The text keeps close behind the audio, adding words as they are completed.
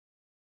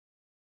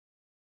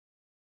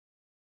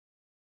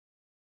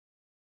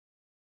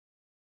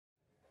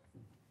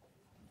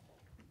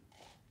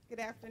Good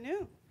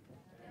afternoon.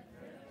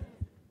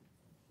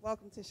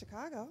 Welcome to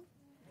Chicago.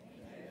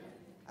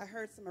 I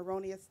heard some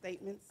erroneous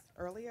statements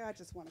earlier. I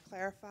just want to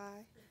clarify.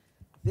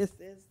 This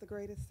is the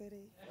greatest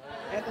city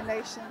in the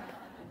nation.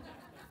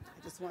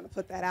 I just want to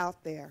put that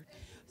out there.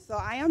 So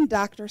I am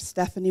Dr.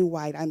 Stephanie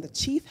White. I'm the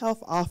Chief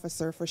Health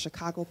Officer for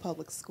Chicago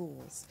Public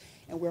Schools.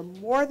 And we're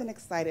more than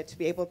excited to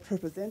be able to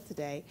present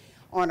today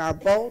on our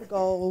bold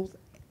goal,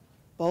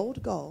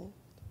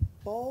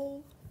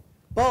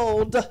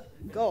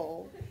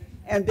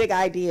 and big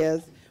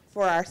ideas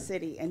for our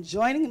city. And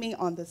joining me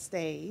on the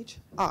stage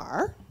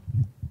are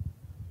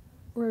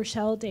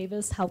Rochelle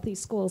Davis, Healthy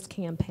Schools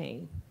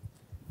Campaign.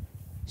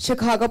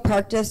 Chicago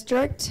Park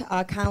District,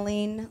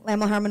 Colleen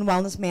Lamel-Harmon,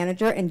 Wellness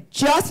Manager, and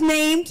just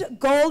named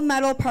Gold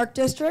Medal Park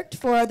District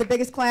for the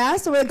biggest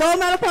class. So we're the Gold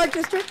Medal Park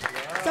District.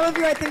 Yeah. Some of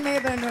you, I think, may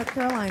have been in North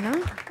Carolina.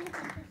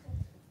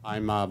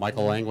 I'm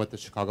Michael Lang with the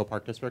Chicago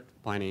Park District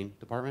Planning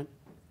Department.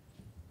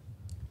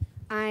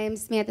 I'm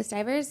Samantha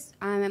Stivers.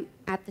 I'm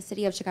at the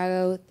City of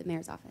Chicago, the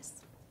Mayor's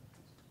Office.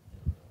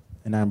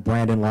 And I'm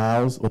Brandon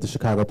Lyles with the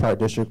Chicago Park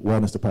District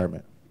Wellness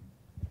Department.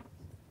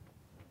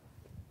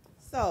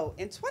 So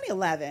in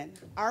 2011,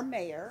 our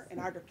mayor and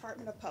our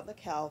Department of Public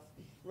Health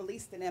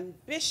released an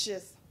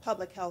ambitious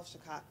public health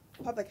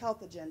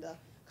agenda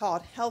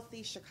called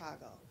Healthy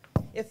Chicago.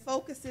 It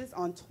focuses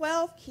on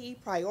 12 key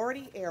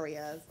priority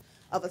areas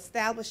of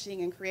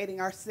establishing and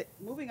creating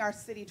moving our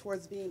city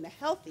towards being the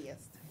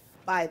healthiest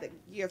by the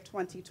year of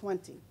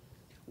 2020.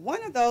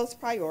 One of those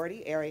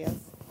priority areas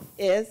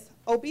is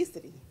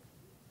obesity.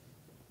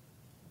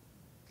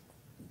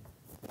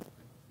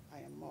 I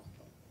am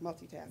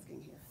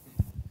multitasking here.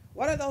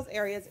 One of those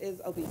areas is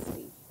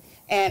obesity.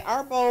 And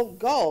our bold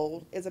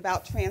goal is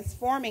about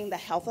transforming the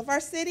health of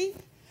our city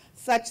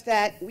such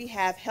that we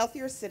have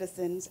healthier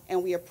citizens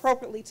and we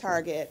appropriately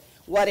target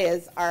what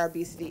is our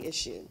obesity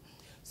issue.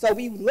 So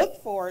we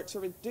look forward to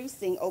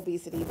reducing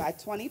obesity by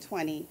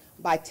 2020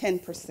 by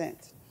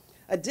 10%.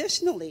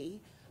 Additionally,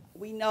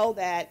 we know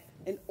that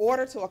in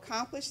order to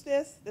accomplish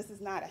this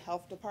is not a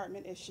health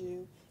department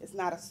issue, it's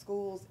not a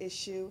schools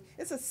issue,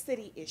 it's a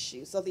city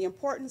issue. So the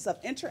importance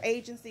of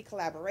interagency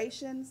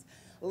collaborations,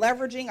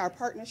 leveraging our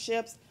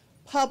partnerships,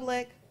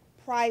 public,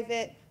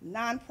 private,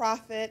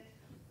 nonprofit,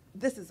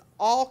 this is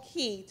all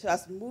key to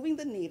us moving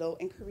the needle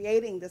and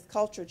creating this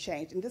culture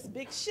change and this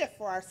big shift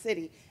for our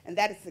city, and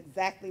that is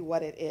exactly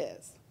what it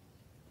is.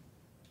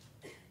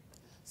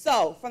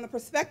 So from the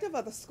perspective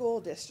of the school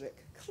district,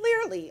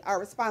 clearly our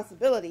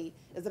responsibility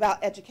is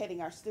about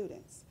educating our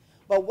students.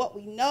 But what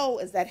we know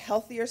is that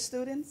healthier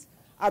students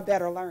are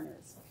better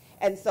learners.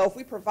 And so if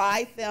we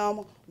provide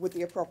them with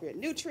the appropriate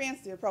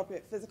nutrients, the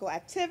appropriate physical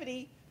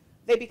activity,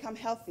 they become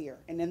healthier.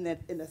 And in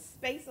the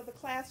space of the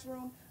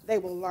classroom, they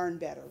will learn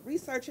better.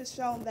 Research has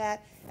shown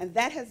that, and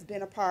that has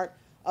been a part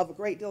of a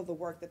great deal of the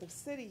work that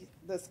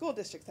the school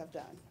districts have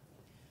done.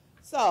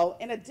 So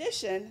in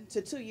addition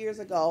to 2 years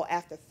ago,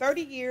 after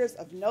 30 years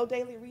of no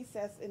daily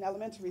recess in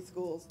elementary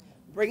schools,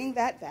 bringing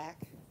that back,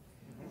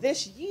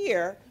 this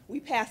year we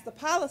passed a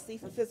policy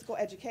for physical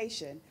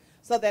education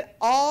so that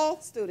all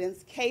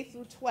students K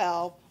through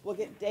 12 will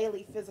get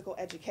daily physical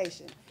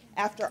education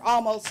after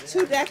almost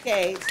 2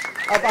 decades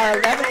of our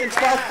 11th and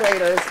 12th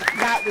graders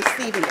not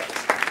receiving it.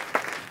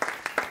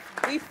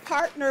 We've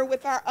partnered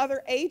with our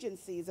other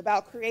agencies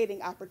about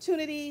creating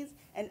opportunities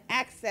and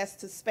access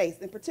to space,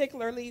 and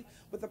particularly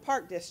with the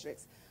park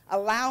districts,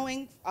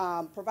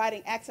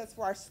 providing access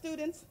for our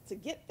students to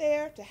get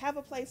there, to have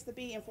a place to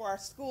be, and for our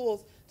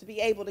schools to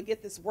be able to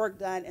get this work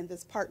done in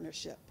this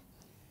partnership.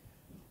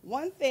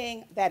 One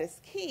thing that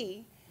is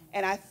key,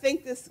 and I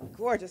think this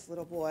gorgeous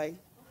little boy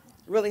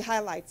really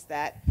highlights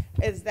that,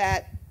 is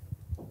that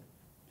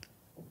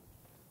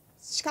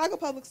Chicago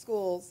Public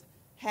Schools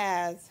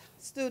has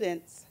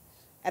students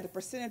at a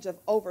percentage of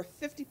over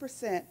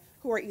 50%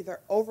 who are either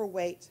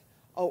overweight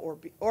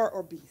or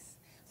obese.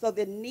 So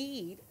the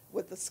need,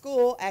 with the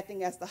school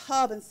acting as the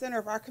hub and center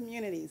of our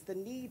communities, the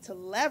need to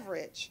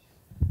leverage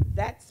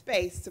that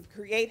space to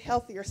create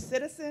healthier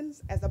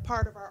citizens as a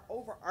part of our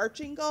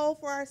overarching goal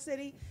for our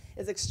city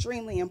is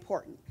extremely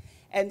important.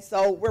 And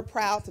so we're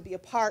proud to be a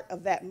part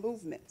of that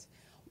movement.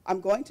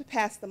 I'm going to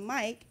pass the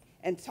mic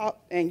and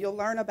you'll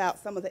learn about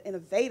some of the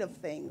innovative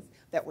things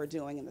that we're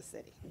doing in the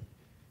city.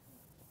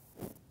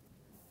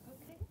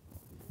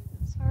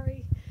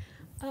 Sorry.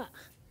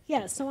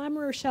 Yeah, so I'm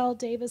Rochelle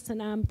Davis,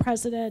 and I'm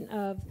president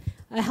of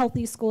a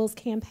Healthy Schools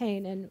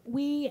Campaign, and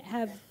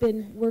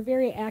we're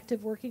very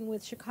active working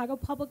with Chicago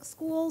Public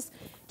Schools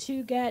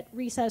to get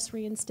recess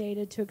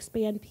reinstated, to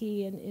expand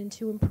P, and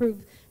to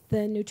improve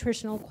the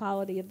nutritional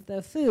quality of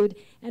the food.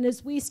 And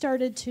as we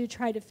started to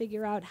try to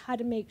figure out how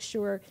to make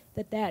sure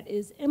that that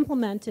is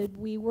implemented,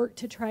 we worked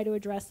to try to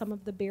address some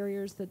of the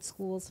barriers that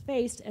schools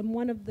faced, and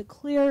one of the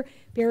clear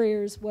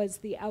barriers was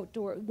the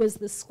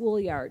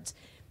schoolyards.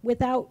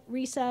 Without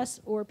recess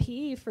or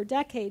PE for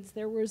decades,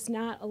 there was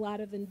not a lot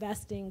of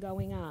investing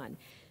going on.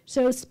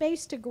 So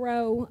Space to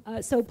Grow,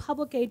 so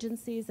public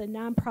agencies and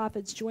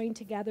nonprofits joined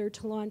together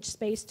to launch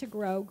Space to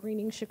Grow,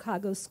 Greening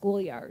Chicago's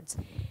Schoolyards.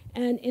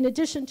 And in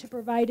addition to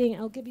providing,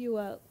 I'll give you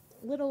a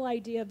little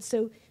idea of,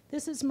 so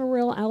this is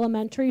Morill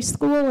Elementary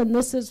School, and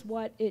this is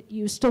what it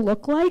used to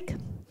look like.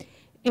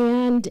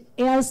 And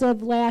as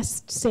of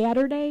last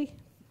Saturday,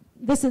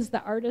 this is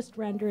the artist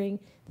rendering,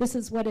 this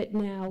is what it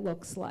now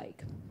looks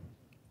like.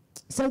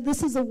 So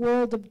this is a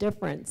world of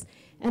difference,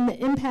 and the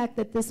impact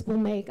that this will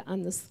make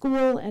on the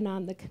school and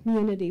on the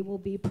community will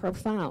be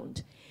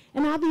profound.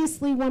 And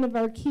obviously one of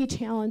our key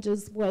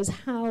challenges was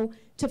how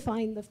to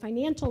find the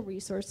financial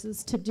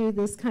resources to do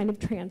this kind of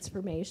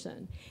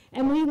transformation.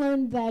 And we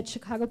learned that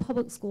Chicago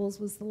Public Schools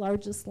was the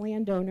largest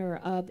landowner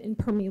of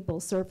impermeable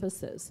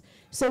surfaces.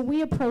 So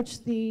we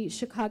approached the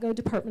Chicago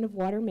Department of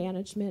Water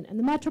Management and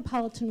the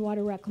Metropolitan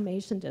Water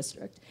Reclamation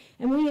District,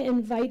 and we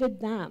invited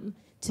them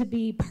to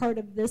be part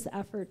of this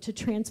effort to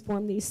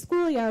transform these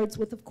schoolyards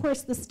with, of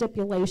course, the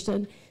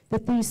stipulation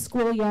that these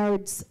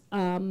schoolyards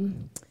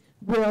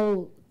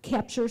will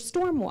capture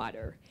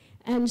stormwater.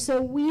 And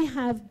so we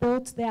have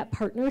built that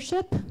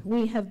partnership.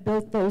 We have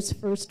built those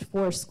first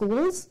 4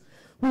 schools.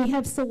 We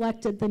have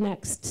selected the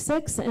next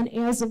 6, and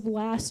as of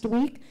last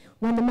week,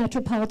 when the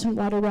Metropolitan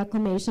Water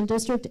Reclamation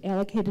District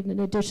allocated an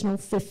additional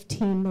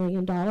 $15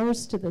 million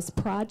to this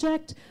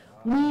project,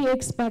 we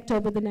expect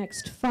over the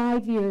next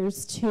 5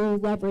 years to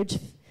leverage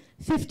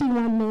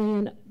 $51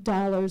 million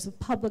of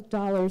public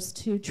dollars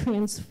to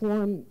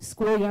transform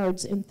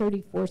schoolyards in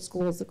 34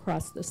 schools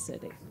across the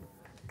city.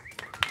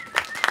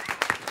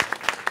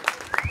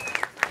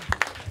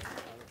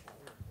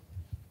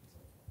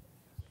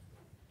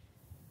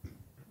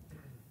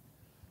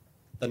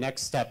 The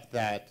next step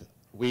that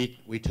we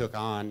took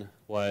on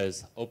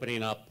was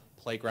opening up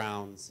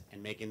playgrounds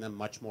and making them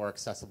much more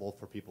accessible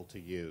for people to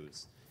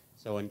use.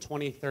 So in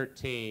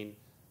 2013,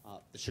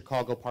 the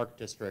Chicago Park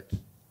District,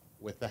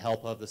 with the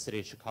help of the City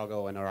of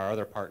Chicago and our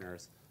other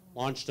partners,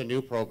 launched a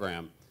new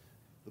program.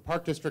 The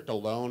Park District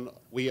alone,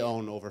 we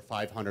own over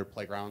 500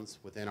 playgrounds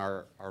within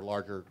our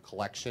larger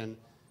collection,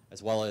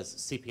 as well as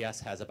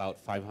CPS has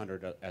about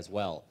 500 as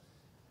well.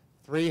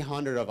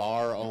 300 of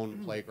our own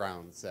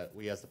playgrounds that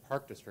we as the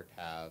Park District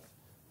have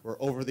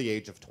were over the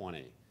age of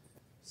 20.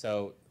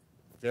 So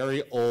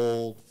very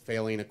old,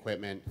 failing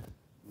equipment,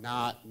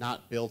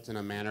 not built in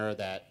a manner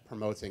that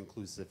promotes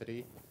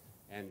inclusivity.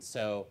 And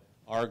so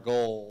our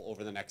goal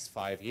over the next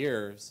 5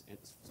 years,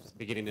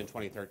 beginning in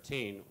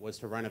 2013, was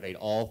to renovate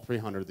all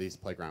 300 of these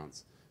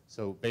playgrounds.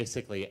 So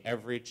basically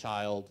every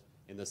child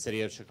in the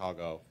city of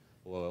Chicago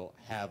will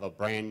have a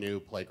brand new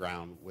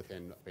playground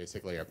within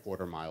basically a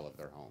quarter mile of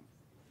their home.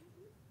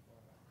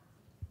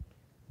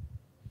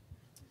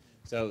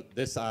 So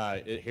this,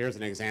 here's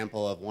an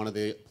example of one of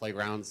the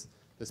playgrounds.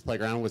 This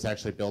playground was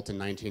actually built in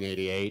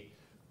 1988,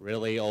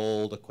 really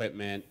old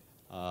equipment.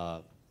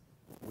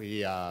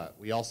 We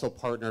also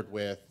partnered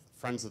with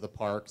Friends of the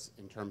Parks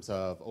in terms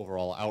of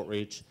overall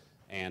outreach,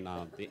 and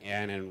the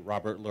Ann and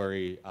Robert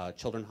Lurie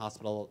Children's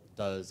Hospital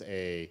does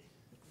a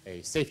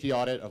safety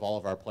audit of all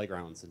of our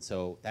playgrounds, and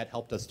so that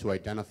helped us to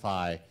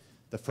identify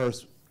the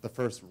first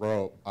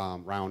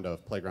round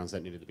of playgrounds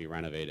that needed to be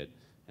renovated.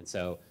 And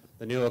so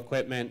the new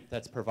equipment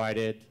that's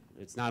provided,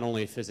 it's not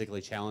only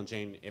physically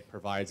challenging, it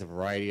provides a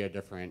variety of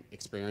different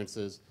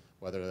experiences,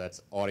 whether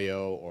that's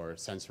audio or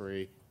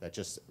sensory, that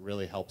just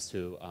really helps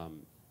to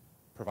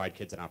provide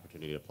kids an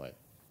opportunity to play.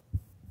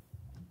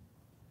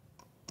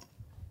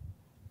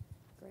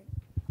 Great.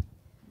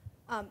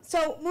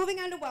 So moving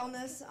on to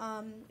wellness,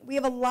 we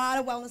have a lot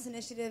of wellness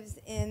initiatives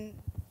in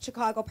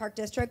Chicago Park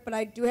District, but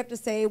I do have to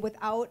say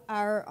without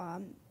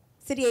our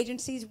city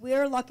agencies,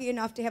 we're lucky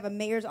enough to have a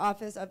mayor's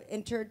office of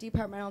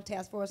interdepartmental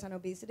task force on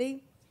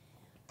obesity.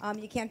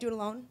 You can't do it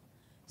alone.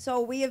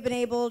 So we have been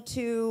able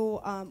to,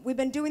 we've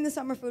been doing the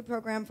summer food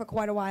program for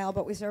quite a while,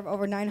 but we serve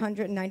over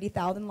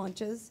 990,000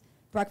 lunches,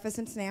 breakfast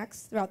and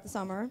snacks throughout the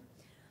summer.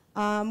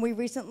 We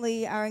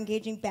recently are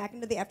engaging back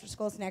into the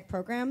after-school snack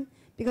program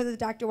because, as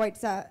Dr. White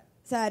said,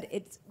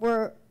 it's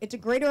a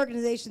great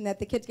organization that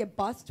the kids get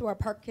bused to our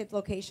Park Kids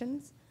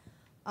locations,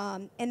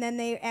 and then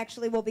they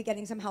actually will be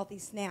getting some healthy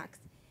snacks.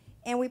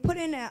 And we put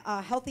in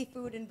a healthy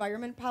food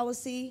environment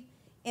policy,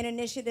 an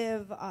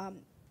initiative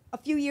a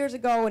few years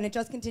ago, and it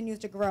just continues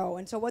to grow.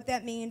 And so what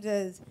that means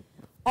is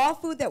all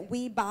food that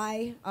we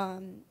buy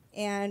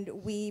and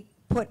we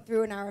put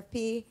through an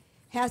RFP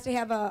has to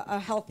have a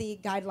healthy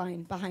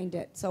guideline behind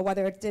it. So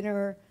whether it's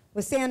dinner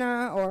with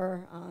Santa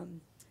or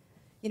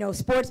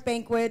sports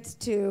banquets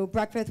to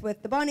breakfast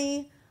with the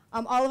bunny,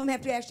 all of them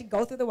have to actually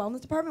go through the wellness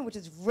department, which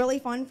is really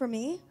fun for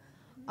me.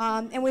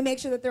 And we make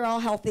sure that they're all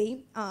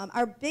healthy.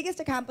 Our biggest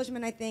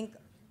accomplishment, I think,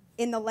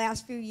 in the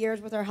last few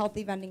years was our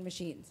healthy vending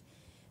machines.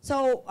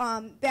 So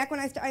back when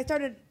I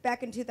started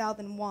back in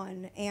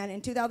 2001, and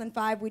in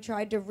 2005 we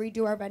tried to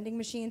redo our vending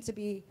machines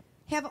to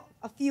have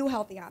a few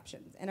healthy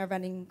options, and our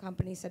vending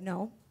company said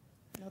no,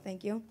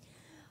 thank you.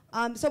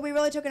 So we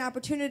really took an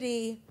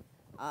opportunity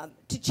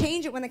to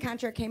change it when the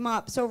contract came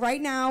up. So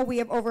right now we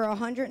have over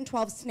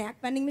 112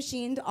 snack vending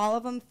machines. All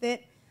of them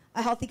fit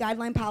a healthy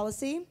guideline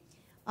policy.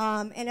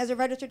 And as a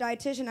registered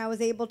dietitian, I was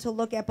able to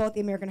look at both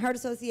the American Heart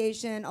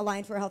Association,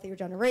 Alliance for a Healthier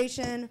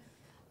Generation,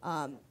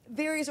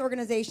 various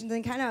organizations,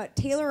 and kind of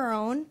tailor our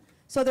own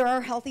So there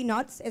are healthy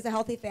nuts as a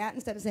healthy fat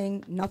instead of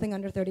saying nothing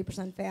under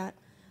 30% fat.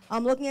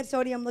 Looking at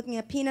sodium, looking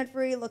at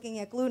peanut-free, looking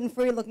at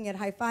gluten-free, looking at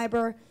high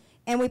fiber,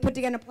 and we put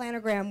together a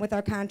planogram with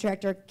our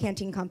contractor,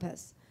 Canteen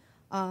Compass.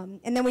 And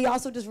then we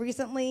also just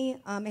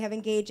recently have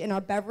engaged in our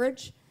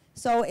beverage.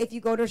 So if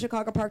you go to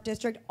Chicago Park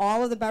District,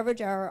 all of the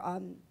beverage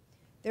are,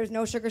 there's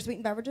no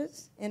sugar-sweetened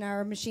beverages in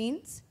our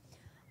machines.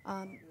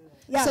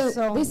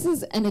 So this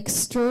is an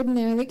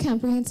extraordinarily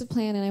comprehensive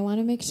plan, and I want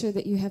to make sure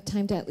that you have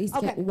time to at least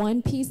get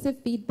one piece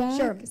of feedback.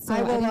 Sure. So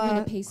I will don't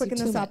want to pace quicken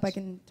you this too up. much. I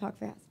can talk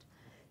fast.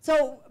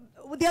 So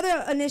the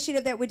other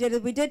initiative that we did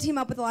is we did team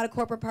up with a lot of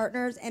corporate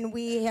partners, and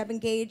we have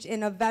engaged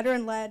in a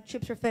veteran-led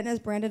Chips for Fitness.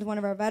 Brandon's one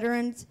of our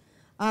veterans.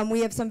 We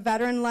have some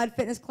veteran-led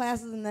fitness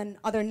classes and then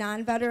other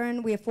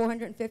non-veteran. We have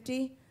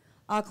 450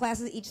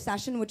 classes each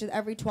session, which is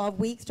every 12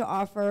 weeks, to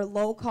offer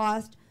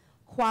low-cost,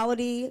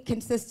 quality,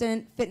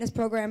 consistent fitness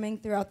programming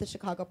throughout the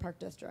Chicago Park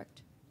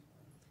District.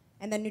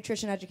 And then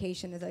nutrition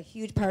education is a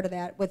huge part of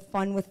that, with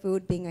Fun with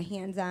Food being a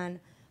hands-on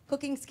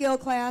cooking skill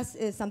class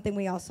is something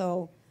we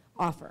also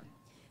offer.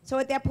 So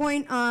at that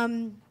point,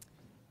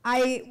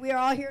 we are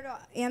all here to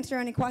answer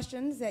any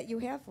questions that you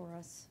have for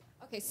us.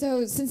 Okay,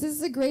 so since this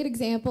is a great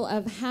example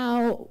of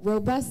how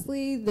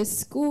robustly the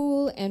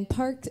school and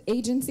park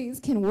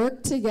agencies can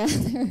work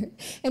together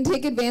and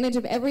take advantage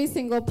of every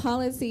single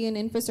policy and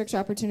infrastructure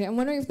opportunity, I'm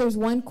wondering if there's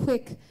one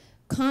quick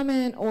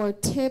comment or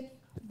tip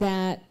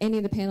that any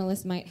of the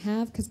panelists might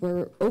have, because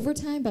we're over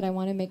time, but I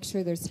want to make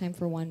sure there's time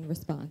for one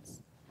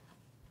response.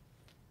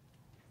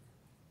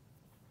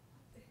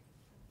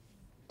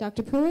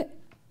 Dr. Pruitt?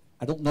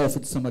 I don't know if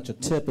it's so much a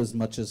tip as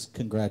much as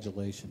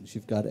congratulations.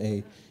 You've got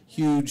a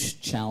huge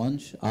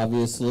challenge,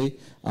 obviously.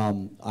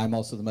 I'm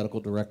also the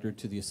medical director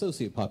to the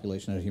associate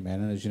population at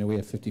Humana. And as you know, we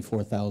have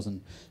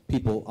 54,000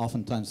 people.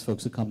 Oftentimes,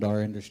 folks who come to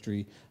our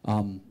industry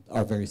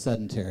are very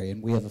sedentary,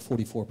 and we have a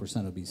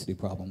 44% obesity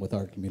problem with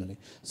our community.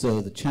 So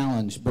the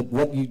challenge, but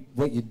what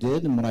you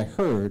did and what I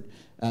heard,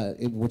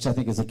 which I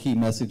think is a key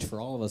message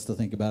for all of us to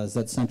think about, is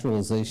that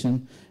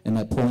centralization and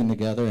that pulling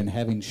together and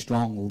having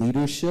strong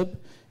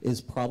leadership is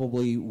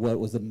probably what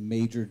was a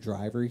major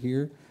driver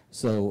here.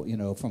 So, you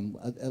know, from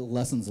a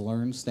lessons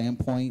learned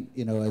standpoint,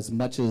 you know, as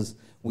much as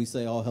we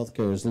say all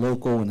healthcare is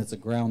local and it's a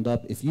ground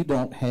up, if you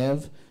don't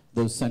have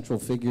those central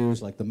figures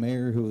like the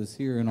mayor who is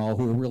here and all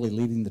who are really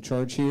leading the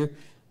charge here,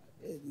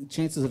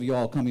 chances of you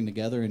all coming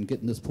together and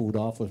getting this pulled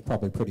off was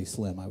probably pretty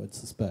slim, I would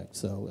suspect.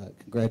 So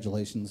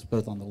congratulations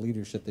both on the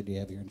leadership that you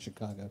have here in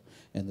Chicago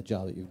and the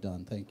job that you've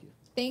done. Thank you.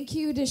 Thank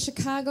you to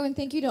Chicago, and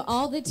thank you to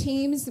all the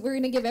teams. We're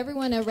going to give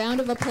everyone a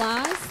round of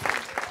applause.